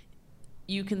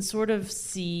you can sort of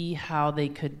see how they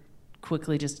could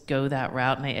quickly just go that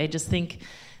route. And I just think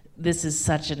this is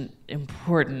such an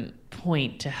important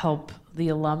point to help the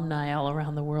alumni all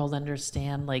around the world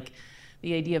understand, like,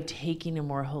 the idea of taking a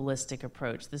more holistic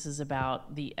approach. This is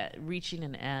about the reaching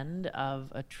an end of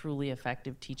a truly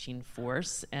effective teaching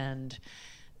force. And,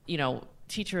 you know,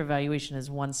 teacher evaluation is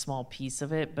one small piece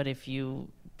of it, but if you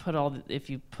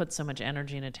put so much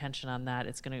energy and attention on that,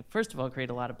 it's going to, first of all, create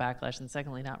a lot of backlash, and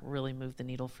secondly, not really move the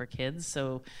needle for kids.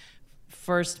 So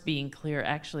first, being clear,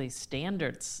 actually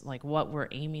standards, like what we're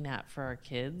aiming at for our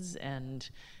kids, and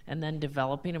then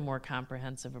developing a more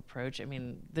comprehensive approach. I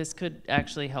mean, this could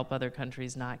actually help other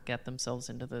countries not get themselves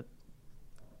into the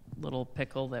little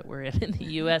pickle that we're in the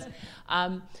US.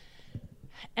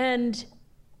 And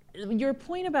your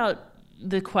point about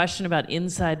the question about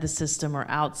inside the system or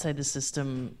outside the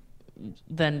system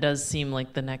then does seem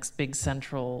like the next big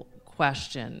central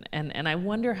question. And I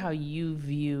wonder how you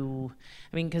view,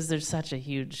 I mean, because there's such a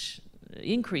huge,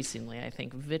 increasingly, I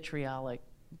think, vitriolic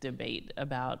debate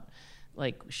about,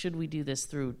 like, should we do this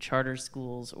through charter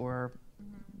schools or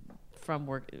from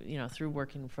work, you know, through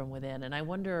working from within? And I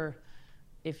wonder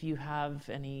if you have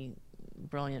any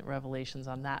brilliant revelations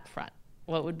on that front.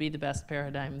 What would be the best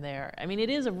paradigm there? I mean, it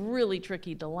is a really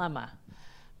tricky dilemma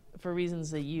for reasons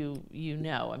that you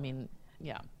know. I mean,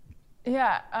 yeah.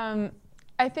 Yeah,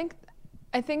 I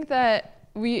think that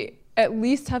we at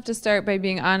least have to start by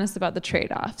being honest about the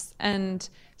trade-offs. And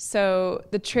so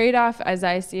the trade-off, as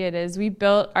I see it, is we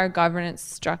built our governance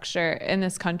structure in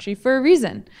this country for a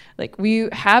reason. Like, we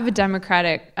have a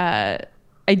democratic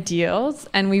ideals,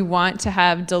 and we want to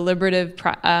have deliberative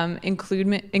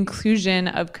inclusion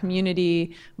of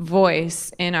community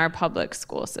voice in our public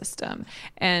school system.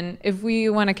 And if we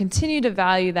want to continue to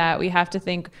value that, we have to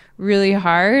think really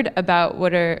hard about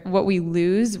what we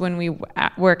lose when we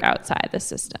work outside the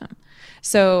system.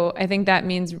 So I think that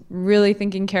means really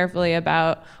thinking carefully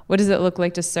about what does it look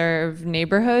like to serve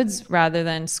neighborhoods rather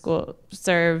than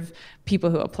serve people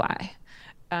who apply.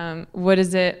 What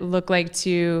does it look like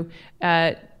to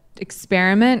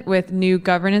experiment with new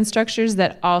governance structures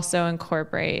that also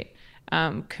incorporate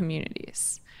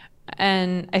communities?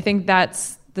 And I think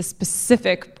that's the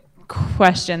specific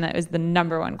question that is the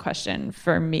number one question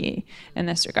for me in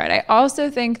this regard. I also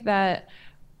think that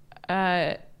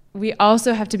we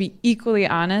also have to be equally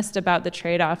honest about the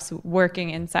trade-offs working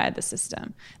inside the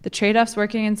system. The trade-offs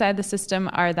working inside the system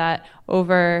are that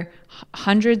over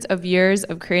hundreds of years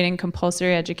of creating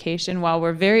compulsory education, while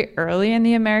we're very early in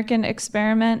the American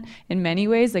experiment in many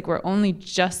ways, like we're only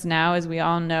just now, as we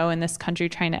all know, in this country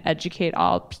trying to educate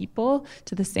all people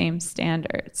to the same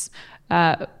standards.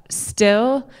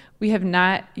 Still, we have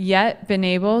not yet been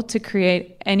able to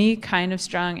create any kind of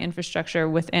strong infrastructure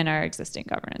within our existing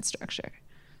governance structure.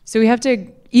 So we have to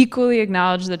equally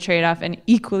acknowledge the trade-off and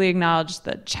equally acknowledge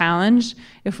the challenge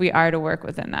if we are to work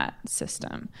within that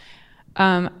system.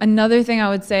 Another thing I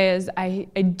would say is I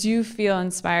do feel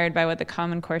inspired by what the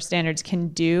Common Core standards can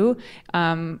do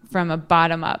from a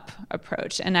bottom-up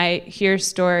approach. And I hear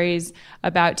stories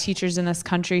about teachers in this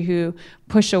country who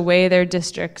push away their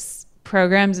district's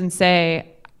programs and say,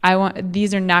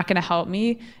 these are not going to help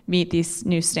me meet these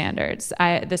new standards.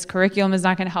 This curriculum is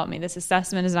not going to help me. This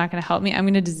assessment is not going to help me. I'm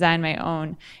going to design my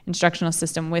own instructional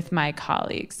system with my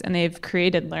colleagues. And they've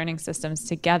created learning systems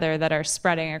together that are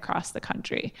spreading across the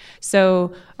country.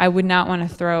 So I would not want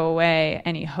to throw away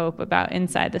any hope about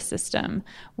inside the system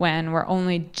when we're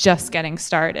only just getting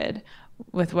started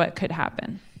with what could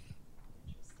happen.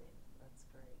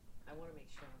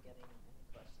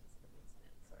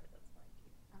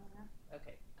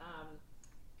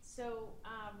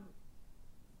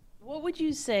 What would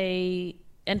you say,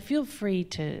 and feel free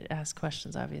to ask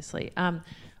questions, obviously,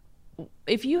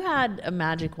 if you had a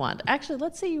magic wand, actually,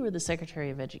 let's say you were the Secretary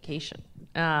of Education.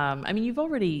 I mean, you've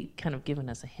already kind of given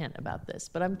us a hint about this,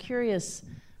 but I'm curious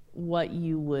what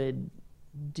you would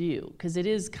do, because it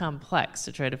is complex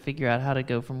to try to figure out how to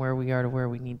go from where we are to where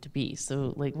we need to be.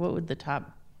 So, like, what would the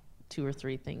top 2 or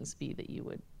 3 things be that you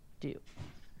would do?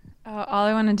 All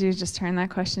I want to do is just turn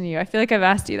that question to you. I feel like I've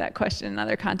asked you that question in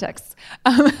other contexts.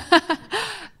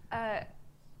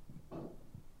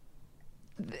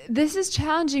 This is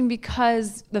challenging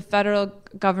because the federal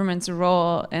government's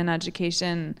role in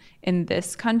education in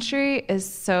this country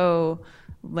is so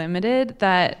limited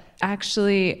that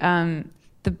actually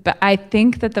I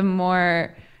think that the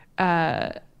more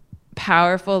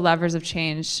powerful levers of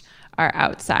change are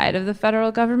outside of the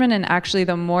federal government, and actually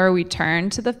the more we turn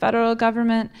to the federal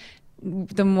government,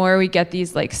 the more we get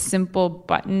these like simple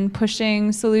button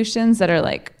pushing solutions that are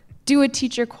like, do a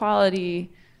teacher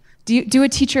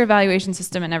evaluation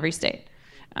system in every state.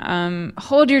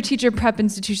 Hold your teacher prep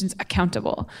institutions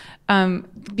accountable,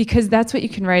 because that's what you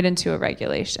can write into a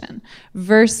regulation.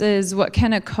 Versus what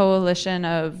can a coalition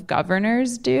of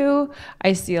governors do,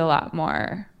 I see a lot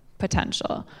more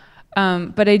potential.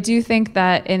 But I do think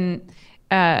that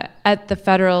at the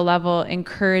federal level,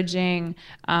 encouraging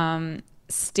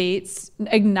states,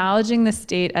 acknowledging the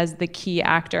state as the key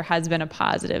actor has been a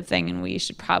positive thing, and we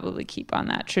should probably keep on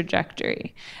that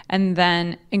trajectory. And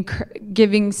then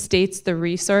giving states the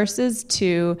resources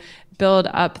to build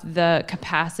up the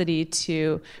capacity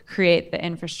to create the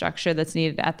infrastructure that's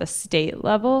needed at the state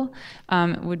level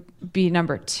would be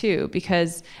number 2.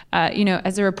 Because,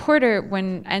 as a reporter,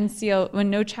 when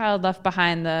No Child Left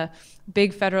Behind, the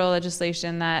big federal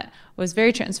legislation that was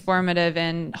very transformative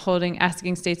in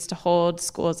asking states to hold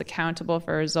schools accountable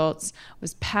for results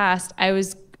was passed, I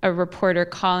was a reporter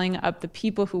calling up the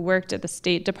people who worked at the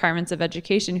state departments of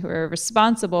education who were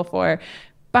responsible for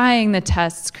buying the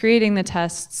tests, creating the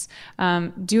tests,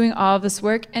 doing all of this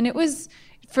work. And it was,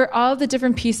 for all the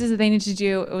different pieces that they needed to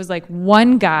do, it was like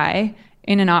one guy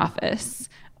in an office,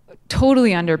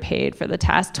 totally underpaid for the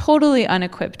task, totally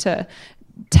unequipped to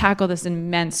tackle this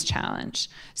immense challenge.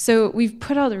 So we've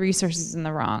put all the resources in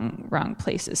the wrong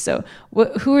places. So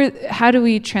how do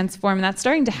we transform? And that's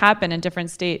starting to happen in different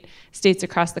states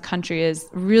across the country, is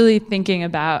really thinking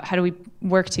about how do we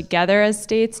work together as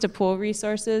states to pool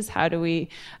resources? How do we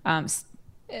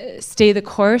stay the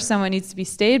course on what needs to be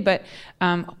stayed, but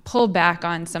pull back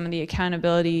on some of the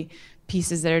accountability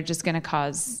pieces that are just going to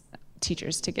cause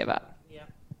teachers to give up? Yeah.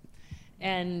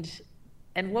 And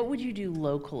what would you do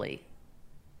locally?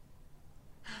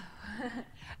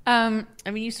 I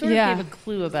mean, you sort of gave a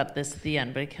clue about this at the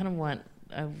end, but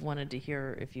I wanted to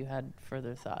hear if you had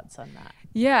further thoughts on that.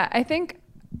 Yeah, I think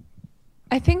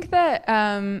that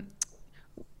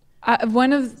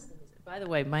one of. By the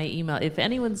way, my email, if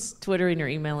anyone's Twittering or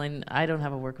emailing, I don't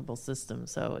have a workable system,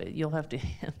 so you'll have to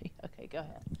hand me. Okay, go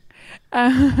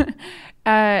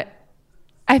ahead.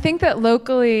 I think that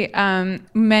locally,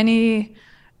 many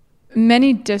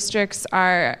districts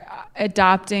are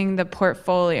adopting the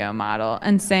portfolio model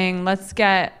and saying, let's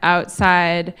get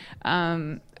outside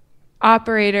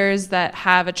operators that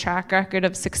have a track record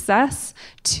of success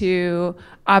to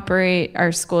operate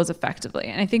our schools effectively.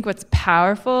 And I think what's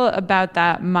powerful about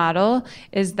that model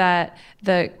is that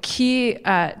the key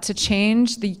to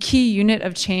change, the key unit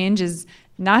of change, is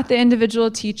not the individual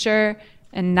teacher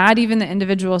and not even the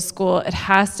individual school. It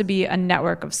has to be a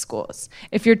network of schools.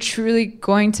 If you're truly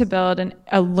going to build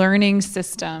a learning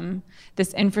system,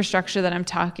 this infrastructure that I'm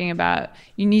talking about,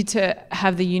 you need to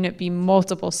have the unit be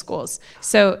multiple schools.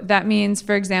 So that means,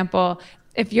 for example,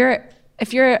 if you're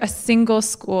a single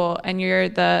school and you're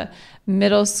the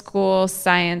middle school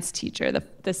science teacher, the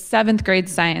 7th grade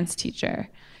science teacher,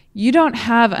 you don't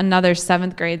have another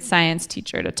 7th grade science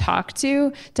teacher to talk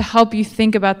to help you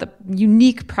think about the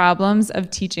unique problems of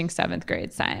teaching 7th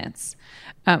grade science.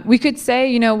 We could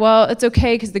say, well, it's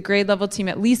okay because the grade level team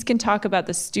at least can talk about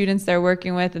the students they're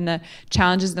working with and the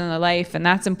challenges in their life, and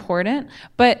that's important.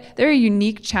 But there are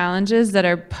unique challenges that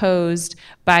are posed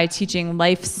by teaching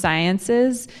life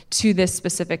sciences to this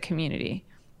specific community.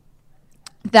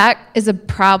 That is a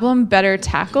problem better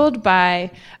tackled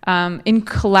by, in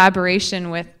collaboration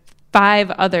with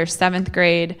 5 other 7th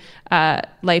grade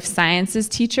life sciences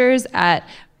teachers at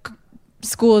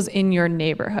schools in your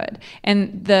neighborhood.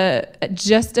 And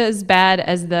just as bad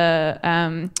as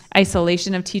the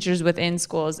isolation of teachers within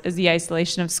schools is the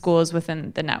isolation of schools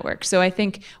within the network. So I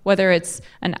think whether it's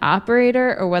an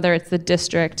operator or whether it's the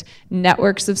district,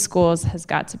 networks of schools has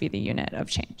got to be the unit of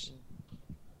change.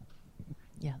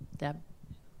 Yeah, Deb.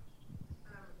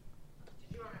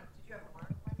 Did you have a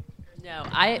mark? No,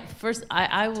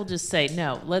 I will just say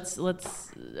no. Let's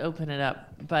open it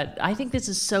up. But I think this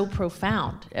is so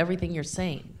profound. Everything you're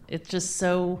saying, it's just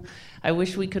so. I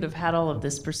wish we could have had all of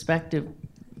this perspective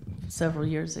several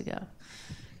years ago,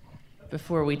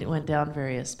 before we went down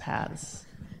various paths.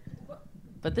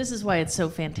 But this is why it's so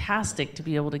fantastic to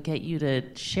be able to get you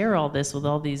to share all this with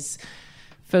all these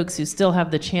folks who still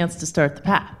have the chance to start the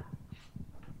path.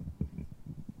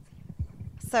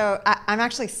 So I'm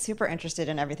actually super interested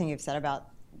in everything you've said about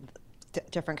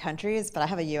different countries, but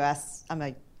I'm a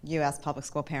U.S. public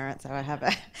school parent, so I have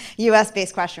a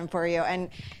U.S.-based question for you. And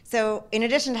so in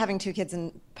addition to having 2 kids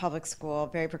in public school,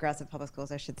 very progressive public schools,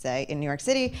 I should say, in New York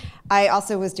City, I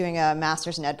also was doing a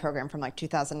master's in ed program from like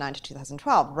 2009 to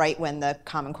 2012, right when the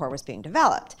Common Core was being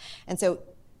developed. And so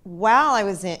while I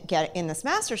was in this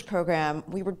master's program,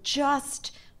 we were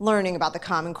just learning about the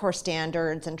Common Core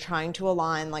standards and trying to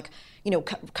align,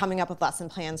 coming up with lesson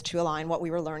plans to align what we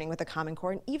were learning with the Common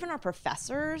Core. And even our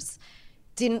professors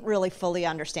didn't really fully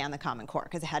understand the Common Core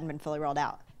because it hadn't been fully rolled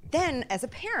out. Then, as a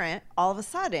parent, all of a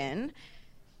sudden,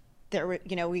 there were,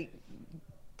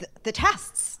 the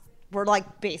tests were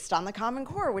based on the Common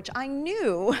Core, which I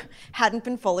knew hadn't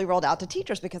been fully rolled out to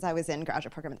teachers because I was in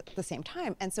graduate program at the same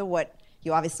time. And so what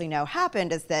you obviously know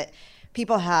happened is that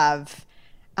people have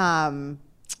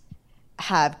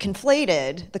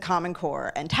conflated the Common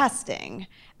Core and testing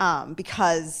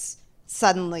because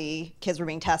suddenly kids were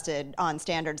being tested on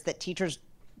standards that teachers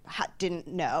didn't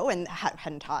know and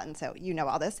hadn't taught, and so you know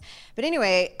all this. But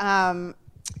anyway,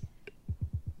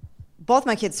 both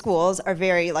my kids' schools are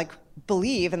very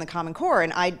believe in the Common Core,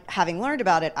 and having learned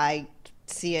about it, I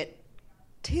see it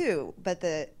too. But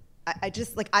I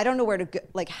just I don't know where to go.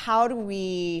 How do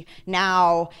we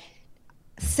now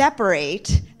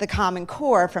separate the Common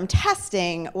Core from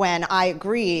testing when I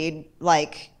agreed,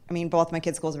 both my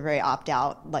kids' schools are very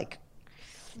opt-out,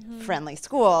 friendly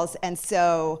schools. And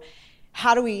so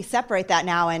how do we separate that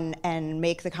now and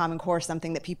make the Common Core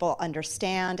something that people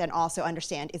understand and also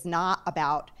understand is not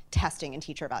about testing and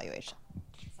teacher evaluation?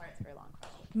 Sorry, it's a very long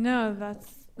question. No,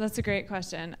 that's a great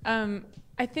question.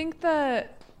 I think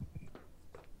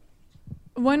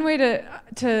one way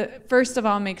to first of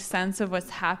all make sense of what's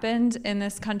happened in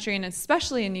this country, and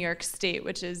especially in New York State,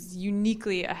 which is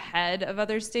uniquely ahead of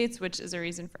other states, which is a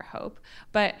reason for hope.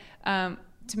 But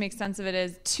to make sense of it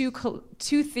is two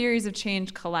theories of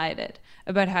change collided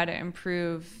about how to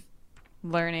improve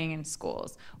learning in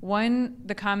schools. One,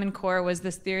 the Common Core, was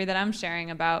this theory that I'm sharing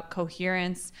about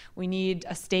coherence. We need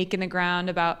a stake in the ground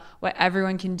about what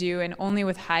everyone can do, and only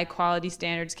with high quality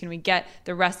standards can we get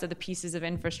the rest of the pieces of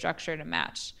infrastructure to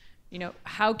match.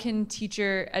 How can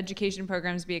teacher education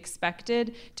programs be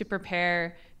expected to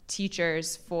prepare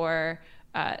teachers for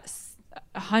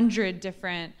 100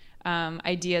 different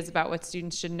ideas about what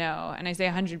students should know? And I say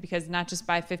 100 because not just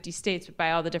by 50 states, but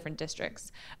by all the different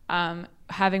districts.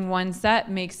 Having one set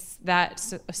makes that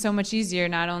so much easier,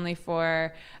 not only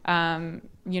for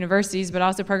universities, but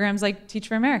also programs like Teach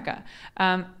for America.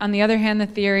 On the other hand, the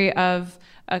theory of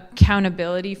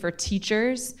accountability for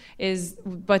teachers is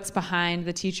what's behind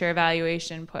the teacher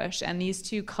evaluation push. And these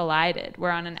two collided.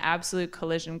 We're on an absolute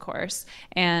collision course.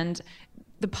 And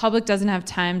the public doesn't have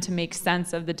time to make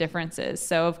sense of the differences.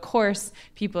 So of course,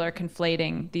 people are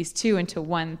conflating these two into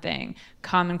one thing.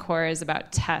 Common Core is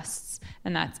about tests,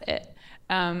 and that's it.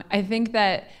 I think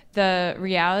that the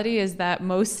reality is that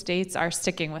most states are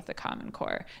sticking with the Common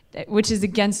Core, which is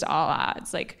against all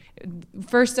odds.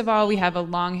 First of all, we have a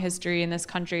long history in this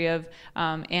country of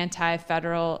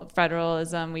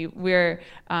anti-federalism. We're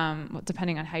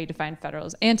depending on how you define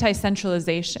federalism,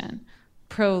 anti-centralization,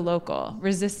 pro-local,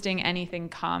 resisting anything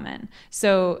common.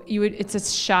 So it's a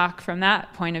shock from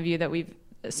that point of view that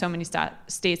so many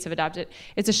states have adopted.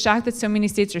 It's a shock that so many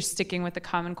states are sticking with the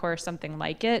Common Core or something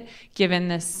like it, given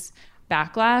this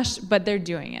backlash, but they're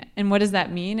doing it. And what does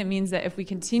that mean? It means that if we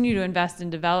continue to invest in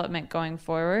development going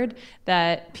forward,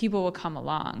 that people will come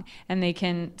along and they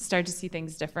can start to see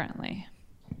things differently.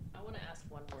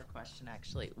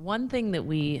 Actually, one thing that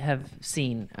we have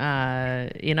seen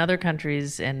in other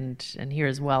countries and here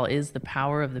as well is the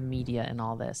power of the media in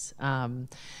all this.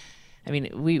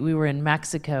 We were in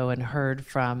Mexico and heard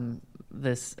from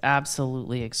this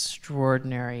absolutely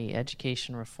extraordinary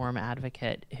education reform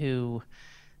advocate who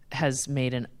has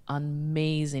made an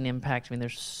amazing impact.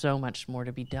 There's so much more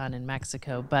to be done in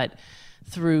Mexico, but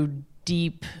through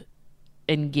deep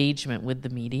engagement with the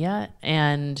media.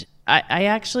 And I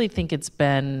actually think it's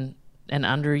been an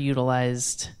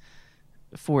underutilized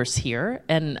force here.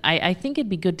 And I think it'd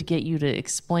be good to get you to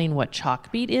explain what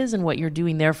Chalkbeat is and what you're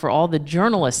doing there for all the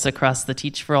journalists across the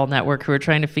Teach for All network who are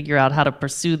trying to figure out how to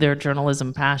pursue their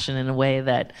journalism passion in a way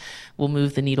that will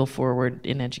move the needle forward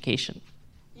in education.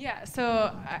 Yeah,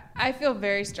 so I feel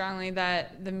very strongly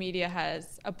that the media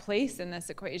has a place in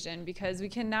this equation, because we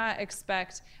cannot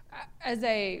expect,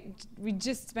 we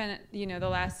just spent the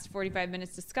last 45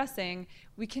 minutes discussing,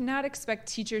 we cannot expect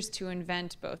teachers to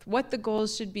invent both what the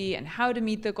goals should be and how to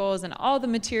meet the goals and all the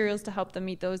materials to help them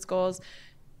meet those goals.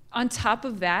 On top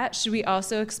of that, should we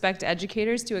also expect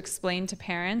educators to explain to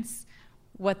parents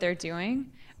what they're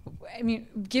doing? I mean,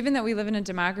 given that we live in a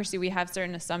democracy, we have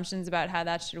certain assumptions about how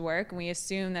that should work, and we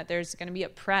assume that there's going to be a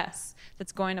press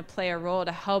that's going to play a role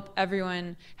to help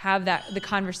everyone have the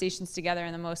conversations together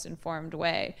in the most informed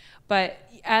way. But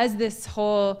as this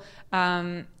whole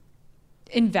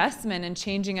investment in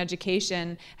changing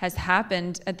education has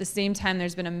happened, at the same time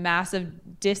there's been a massive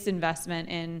disinvestment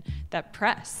in that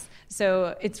press.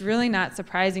 So it's really not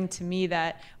surprising to me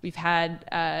that we've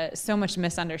had so much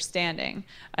misunderstanding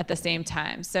at the same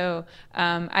time. So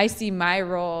I see my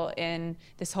role in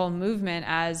this whole movement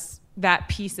as that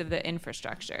piece of the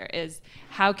infrastructure, is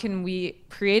how can we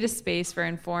create a space for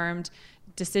informed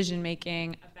decision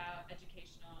making about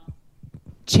educational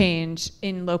change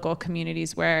in local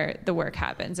communities where the work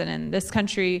happens. And in this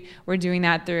country, we're doing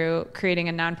that through creating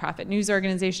a nonprofit news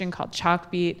organization called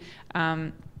Chalkbeat,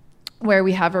 where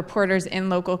we have reporters in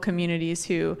local communities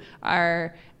who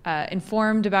are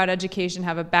informed about education,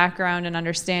 have a background and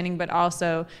understanding, but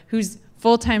also whose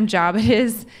full-time job it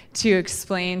is to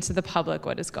explain to the public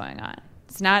what is going on.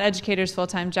 It's not educators'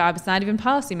 full-time job. It's not even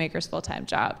policymakers' full-time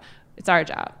job. It's our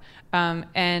job.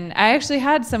 And I actually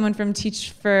had someone from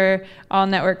Teach for All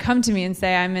Network come to me and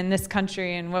say, I'm in this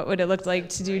country, and what would it look like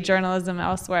to do journalism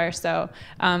elsewhere? So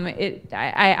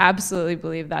I absolutely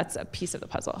believe that's a piece of the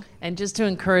puzzle. And just to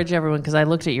encourage everyone, because I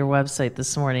looked at your website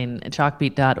this morning,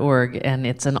 chalkbeat.org, and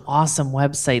it's an awesome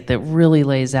website that really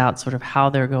lays out sort of how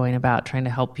they're going about trying to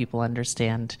help people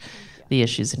understand the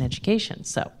issues in education.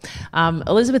 So,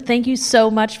 Elizabeth, thank you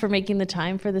so much for making the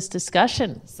time for this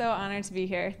discussion. So honored to be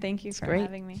here. Thank you for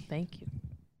having me. Thank you.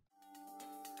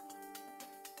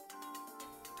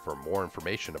 For more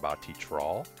information about Teach for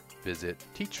All, visit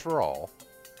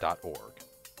teachforall.org.